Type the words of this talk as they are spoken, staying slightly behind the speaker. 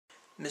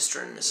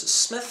Mr. and Mrs.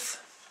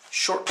 Smith,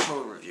 short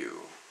movie review.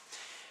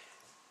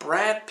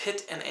 Brad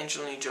Pitt and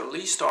Angelina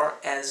Jolie star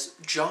as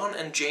John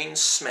and Jane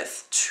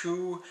Smith,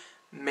 two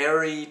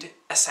married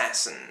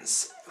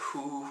assassins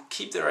who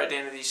keep their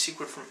identity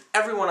secret from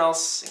everyone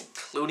else,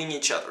 including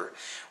each other.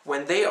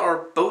 When they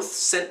are both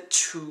sent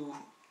to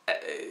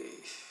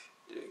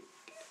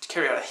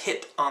carry out a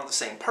hit on the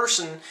same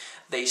person,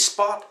 they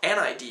spot and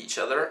ID each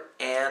other,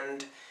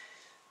 and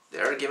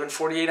they're given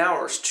 48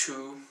 hours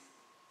to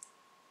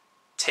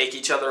take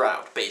each other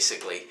out,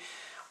 basically.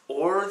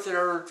 Or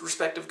their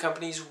respective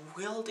companies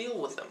will deal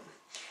with them.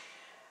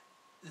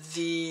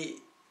 The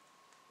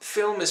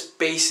film is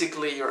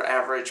basically your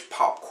average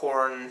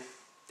popcorn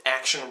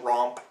action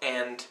romp,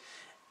 and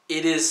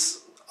it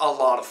is a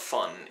lot of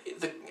fun.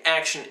 The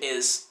action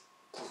is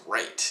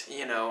great,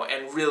 you know,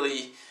 and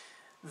really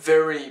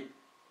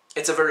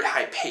it's a very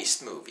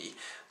high-paced movie.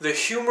 The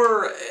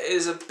humor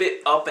is a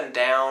bit up and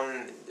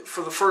down.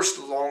 For the first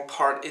long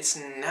part, it's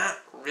not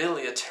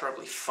really a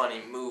terribly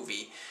funny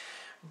movie.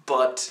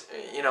 But,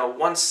 you know,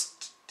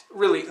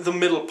 really, the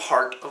middle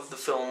part of the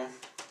film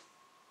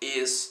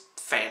is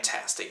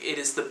fantastic. It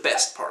is the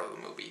best part of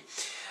the movie.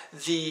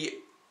 The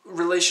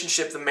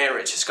relationship, the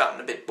marriage, has gotten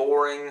a bit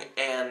boring,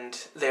 and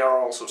they are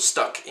also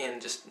stuck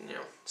in just, you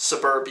know,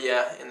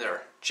 suburbia in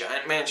their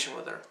giant mansion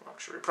with their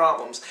luxury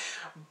problems.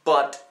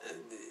 But,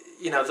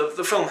 you know,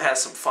 the film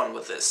has some fun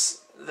with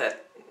this,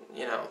 that,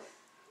 you know,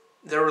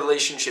 their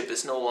relationship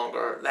is no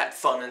longer that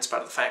fun in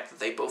spite of the fact that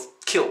they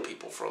both kill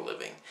people for a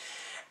living.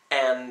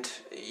 And,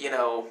 you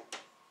know,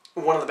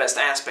 one of the best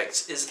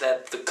aspects is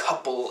that the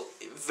couple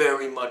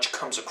very much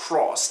comes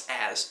across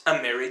as a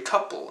married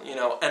couple, you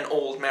know, an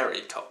old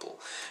married couple.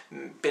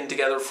 Been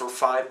together for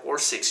 5 or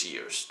 6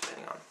 years,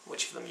 depending on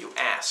which of them you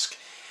ask.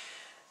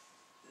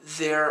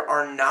 There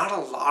are not a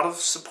lot of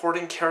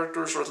supporting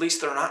characters, or at least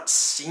they're not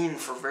seen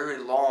for very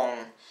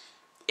long,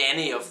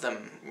 any of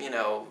them. You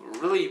know,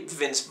 really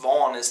Vince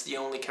Vaughn is the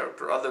only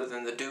character other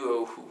than the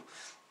duo who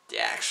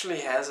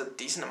actually has a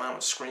decent amount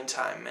of screen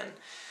time, and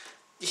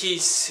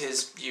he's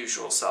his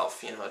usual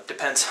self. You know, it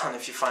depends on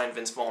if you find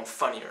Vince Vaughn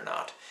funny or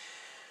not.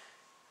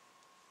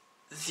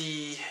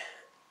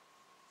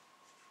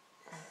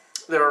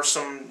 There are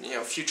some, you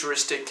know,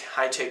 futuristic,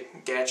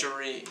 high-tech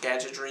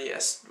gadgetry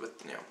as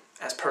with, you know,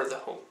 as per the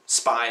whole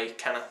spy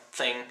kind of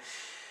thing.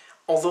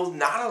 Although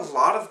not a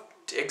lot of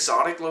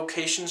exotic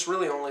locations,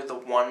 really only the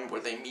one where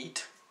they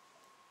meet.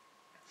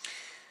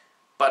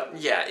 But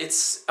yeah,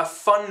 it's a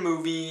fun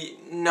movie,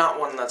 not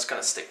one that's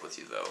gonna stick with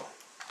you though.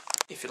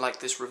 If you like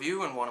this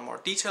review and want a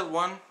more detailed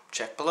one,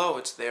 check below,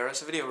 it's there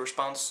as a video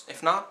response.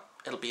 If not,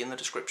 it'll be in the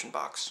description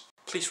box.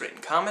 Please rate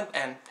and comment,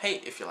 and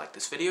hey, if you like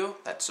this video,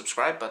 that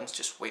subscribe button's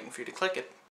just waiting for you to click it.